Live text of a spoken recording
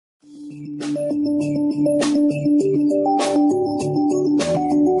السلام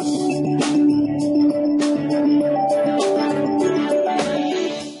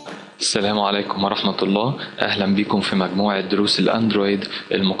عليكم ورحمة الله. أهلا بكم في مجموعة دروس الأندرويد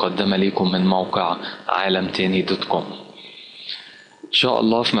المقدمة لكم من موقع عالم تاني .com. إن شاء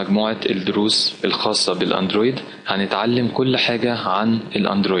الله في مجموعة الدروس الخاصة بالأندرويد هنتعلم كل حاجة عن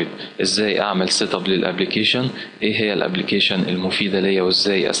الأندرويد، إزاي أعمل سيت اب للأبليكيشن، إيه هي الأبليكيشن المفيدة ليا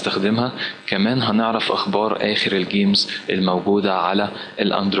وإزاي أستخدمها، كمان هنعرف أخبار آخر الجيمز الموجودة على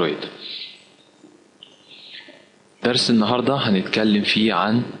الأندرويد. درس النهاردة هنتكلم فيه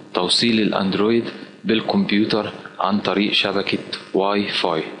عن توصيل الأندرويد بالكمبيوتر عن طريق شبكة واي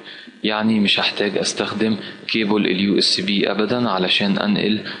فاي، يعني مش هحتاج استخدم كيبل اليو اس بي ابدا علشان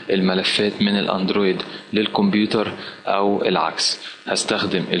انقل الملفات من الاندرويد للكمبيوتر او العكس،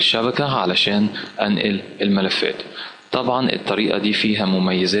 هستخدم الشبكة علشان انقل الملفات. طبعا الطريقة دي فيها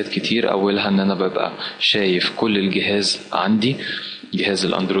مميزات كتير، اولها ان انا ببقى شايف كل الجهاز عندي، جهاز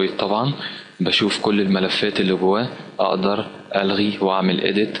الاندرويد طبعا، بشوف كل الملفات اللي جواه، اقدر الغي واعمل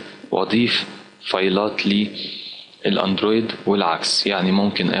اديت واضيف فايلات لي الاندرويد والعكس، يعني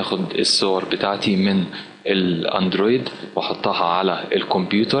ممكن اخد الصور بتاعتي من الاندرويد واحطها على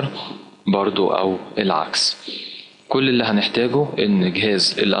الكمبيوتر برضو او العكس. كل اللي هنحتاجه ان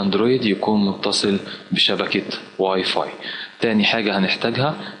جهاز الاندرويد يكون متصل بشبكة واي فاي. تاني حاجة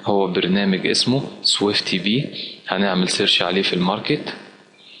هنحتاجها هو برنامج اسمه سويفت تي بي، هنعمل سيرش عليه في الماركت.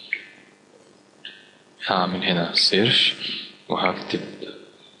 هعمل هنا سيرش وهكتب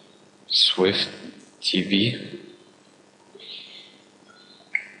سويفت تي بي.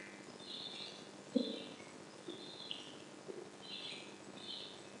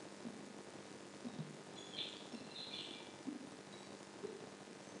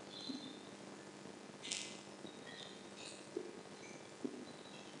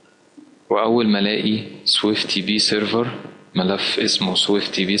 وأول ما ألاقي سويفت تي بي سيرفر، ملف اسمه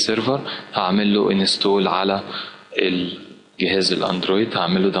سويفت تي بي سيرفر، هعمل له انستول على الجهاز الاندرويد،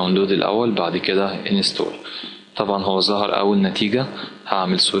 هعمل له داونلود الأول بعد كده انستول. طبعا هو ظهر أول نتيجة،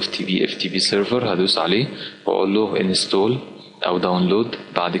 هعمل سويفت تي بي اف تي بي سيرفر، هدوس عليه وأقول له انستول أو داونلود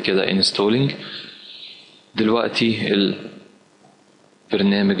بعد كده انستولينج. دلوقتي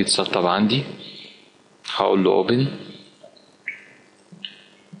البرنامج اتسطب عندي، هقول له اوبن.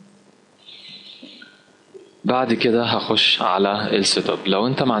 بعد كده هخش على السيت اب. لو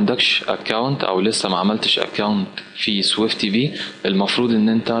انت ما عندكش اكاونت او لسه ما عملتش اكاونت في سويفت تي بي، المفروض ان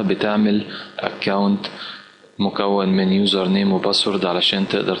انت بتعمل اكاونت مكون من يوزر نيم وباسورد علشان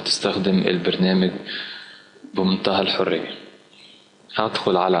تقدر تستخدم البرنامج بمنتهى الحرية.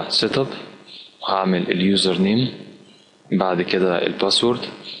 هدخل على سيت اب وهعمل اليوزر نيم، بعد كده الباسورد،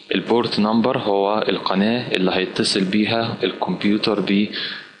 البورت نمبر هو القناة اللي هيتصل بيها الكمبيوتر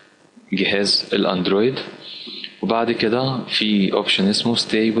بجهاز الاندرويد، وبعد كده في اوبشن اسمه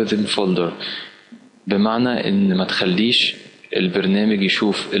stay within folder، بمعنى ان ما تخليش البرنامج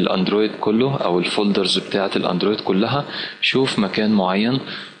يشوف الاندرويد كله او الفولدرز بتاعة الاندرويد كلها، شوف مكان معين.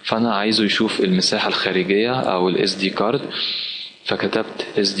 فانا عايزه يشوف المساحة الخارجية او الاس دي كارد، فكتبت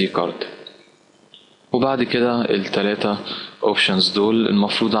اس دي كارد. وبعد كده الثلاثة اوبشنز دول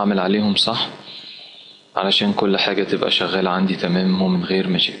المفروض اعمل عليهم صح علشان كل حاجة تبقى شغالة عندي تمام ومن غير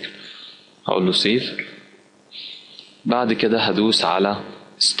مشاكل. هقول له سيف. بعد كده هدوس على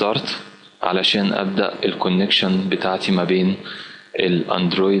ستارت علشان ابدأ الكونكشن بتاعتي ما بين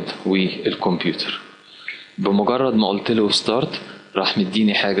الاندرويد والكمبيوتر. بمجرد ما قلت له ستارت راح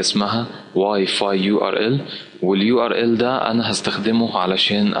مديني حاجة اسمها واي فاي يو ار ال، واليو ار ال ده انا هستخدمه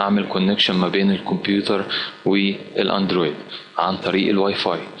علشان اعمل كونكشن ما بين الكمبيوتر والاندرويد عن طريق الواي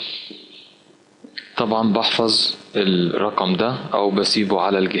فاي. طبعا بحفظ الرقم ده او بسيبه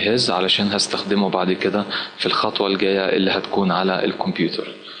على الجهاز علشان هستخدمه بعد كده في الخطوة الجاية اللي هتكون على الكمبيوتر.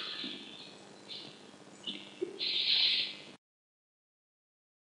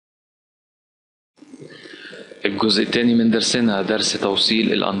 الجزء الثاني من درسنا درس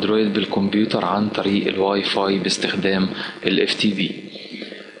توصيل الاندرويد بالكمبيوتر عن طريق الواي فاي باستخدام الاف تي بي.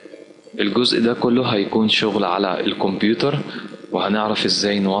 الجزء ده كله هيكون شغل على الكمبيوتر، وهنعرف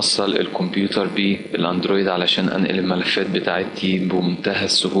ازاي نوصل الكمبيوتر بالاندرويد علشان انقل الملفات بتاعتي بمنتهى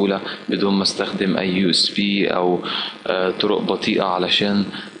السهولة بدون ما استخدم اي يو اس بي او طرق بطيئة علشان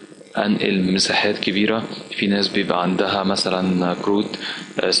انقل مساحات كبيرة. في ناس بيبقى عندها مثلا كروت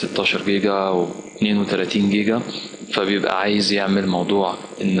 16 جيجا او 32 جيجا، فبيبقى عايز يعمل موضوع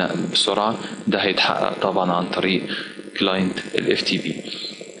النقل بسرعة، ده هيتحقق طبعا عن طريق كلاينت الاف تي بي.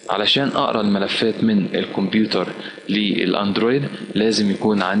 علشان اقرا الملفات من الكمبيوتر للاندرويد لازم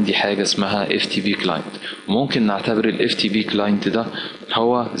يكون عندي حاجه اسمها FTP كلاينت. ممكن نعتبر ال FTP كلاينت ده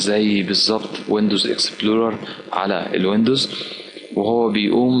هو زي بالظبط ويندوز اكسبلورر على الويندوز، وهو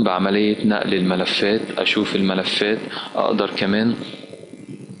بيقوم بعمليه نقل الملفات. اشوف الملفات، اقدر كمان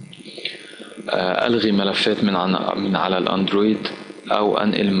الغي ملفات من على الاندرويد، او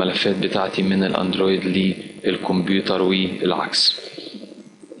انقل الملفات بتاعتي من الاندرويد للكمبيوتر والعكس.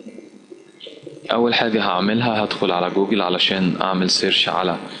 اول حاجة هعملها هدخل على جوجل علشان اعمل سيرش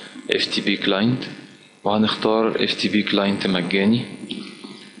على FTP كلاينت، وهنختار FTP كلاينت مجاني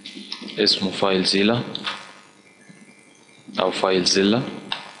اسمه فايلزيلا او فايلزيلا،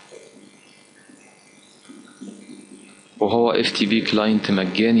 وهو FTP كلاينت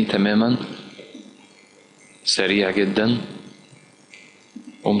مجاني تماما، سريع جدا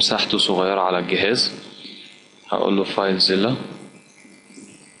ومساحته صغيرة على الجهاز. هقول له فايلزيلا،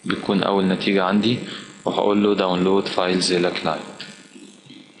 بتكون اول نتيجة عندي، وهقول له داونلود فايلزيلا كلاينت،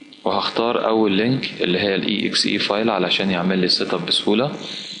 وهختار اول لينك اللي هي ال exe فايل علشان يعمل لي سيت اب بسهولة.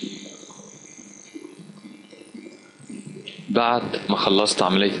 بعد ما خلصت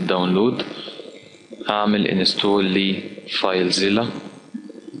عملية الداونلود هعمل انستول لفايلزيلا.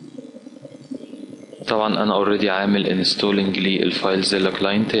 طبعا انا اوريدي عامل انستولينج للفايلزيلا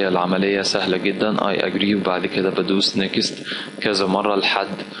كلاينت، هي العملية سهلة جدا، اي اجري وبعد كده بدوس نيكست كذا مرة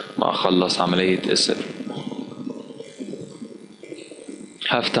لحد ما اخلص عملية اسرع.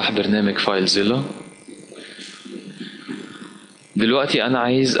 هفتح برنامج فايلزيلا. دلوقتي انا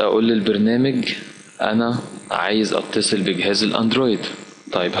عايز اقول للبرنامج انا عايز اتصل بجهاز الاندرويد.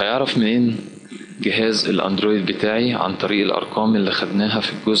 طيب هيعرف منين جهاز الاندرويد بتاعي؟ عن طريق الارقام اللي خدناها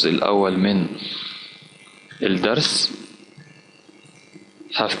في الجزء الاول من الدرس.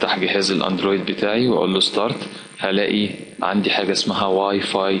 هفتح جهاز الاندرويد بتاعي واقول له ستارت، هلاقي عندي حاجة اسمها واي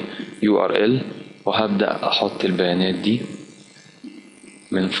فاي URL، وهبدأ احط البيانات دي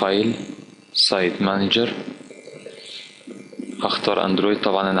من فايل سايت مانجر. هختار اندرويد،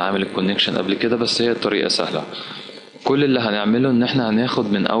 طبعا انا عامل الكونكشن قبل كده بس هي الطريقة سهلة. كل اللي هنعمله ان احنا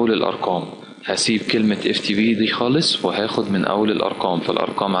هناخد من اول الارقام، هسيب كلمة FTP دي خالص وهاخد من اول الارقام.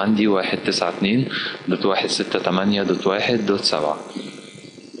 فالارقام عندي 192.168.1.7.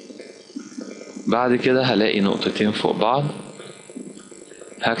 بعد كده هلاقي نقطتين فوق بعض،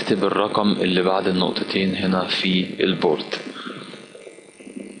 هكتب الرقم اللي بعد النقطتين هنا في البورد.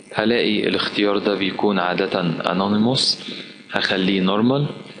 هلاقي الاختيار ده بيكون عادة انونيموس، هخليه نورمال،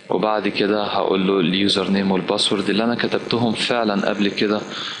 وبعد كده هقول له اليوزر نيم والباسورد اللي انا كتبتهم فعلا قبل كده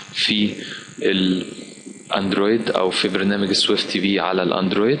في الاندرويد او في برنامج سويفت بي على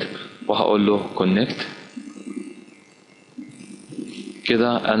الاندرويد، وهقول له كونكت.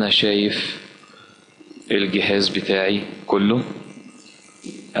 كده انا شايف الجهاز بتاعي كله،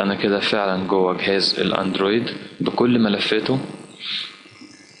 انا كده فعلا جوه جهاز الاندرويد بكل ملفاته.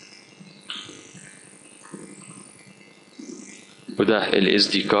 وده ال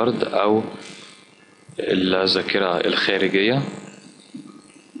SD كارد او الذاكرة الخارجية،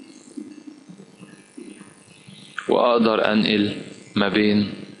 واقدر انقل ما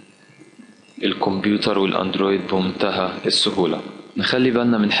بين الكمبيوتر والاندرويد بمنتهى السهولة. نخلي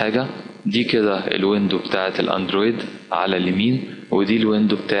بالنا من حاجة، دي كده الويندو بتاعت الاندرويد على اليمين، ودي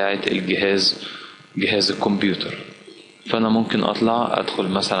الويندو بتاعت جهاز الكمبيوتر. فانا ممكن ادخل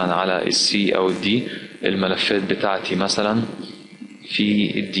مثلا على السي او الدي، الملفات بتاعتي مثلا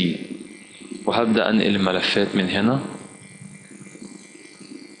في الدي، وهبدأ انقل الملفات من هنا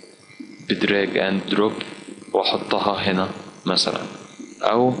بدراج اند دروب واحطها هنا مثلا.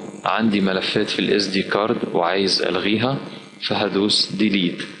 او عندي ملفات في الاس دي كارد وعايز الغيها، فهدوس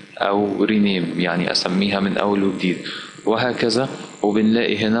ديليت او رينيم، يعني اسميها من اول وجديد، وهكذا.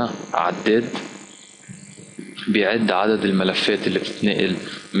 وبنلاقي هنا عداد بيعد عدد الملفات اللي بتتنقل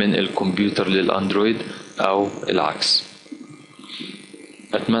من الكمبيوتر للاندرويد او العكس.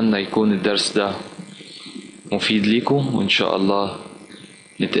 اتمنى يكون الدرس ده مفيد ليكم، وان شاء الله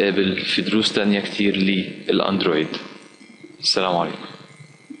نتقابل في دروس تانية كتير للاندرويد. السلام عليكم.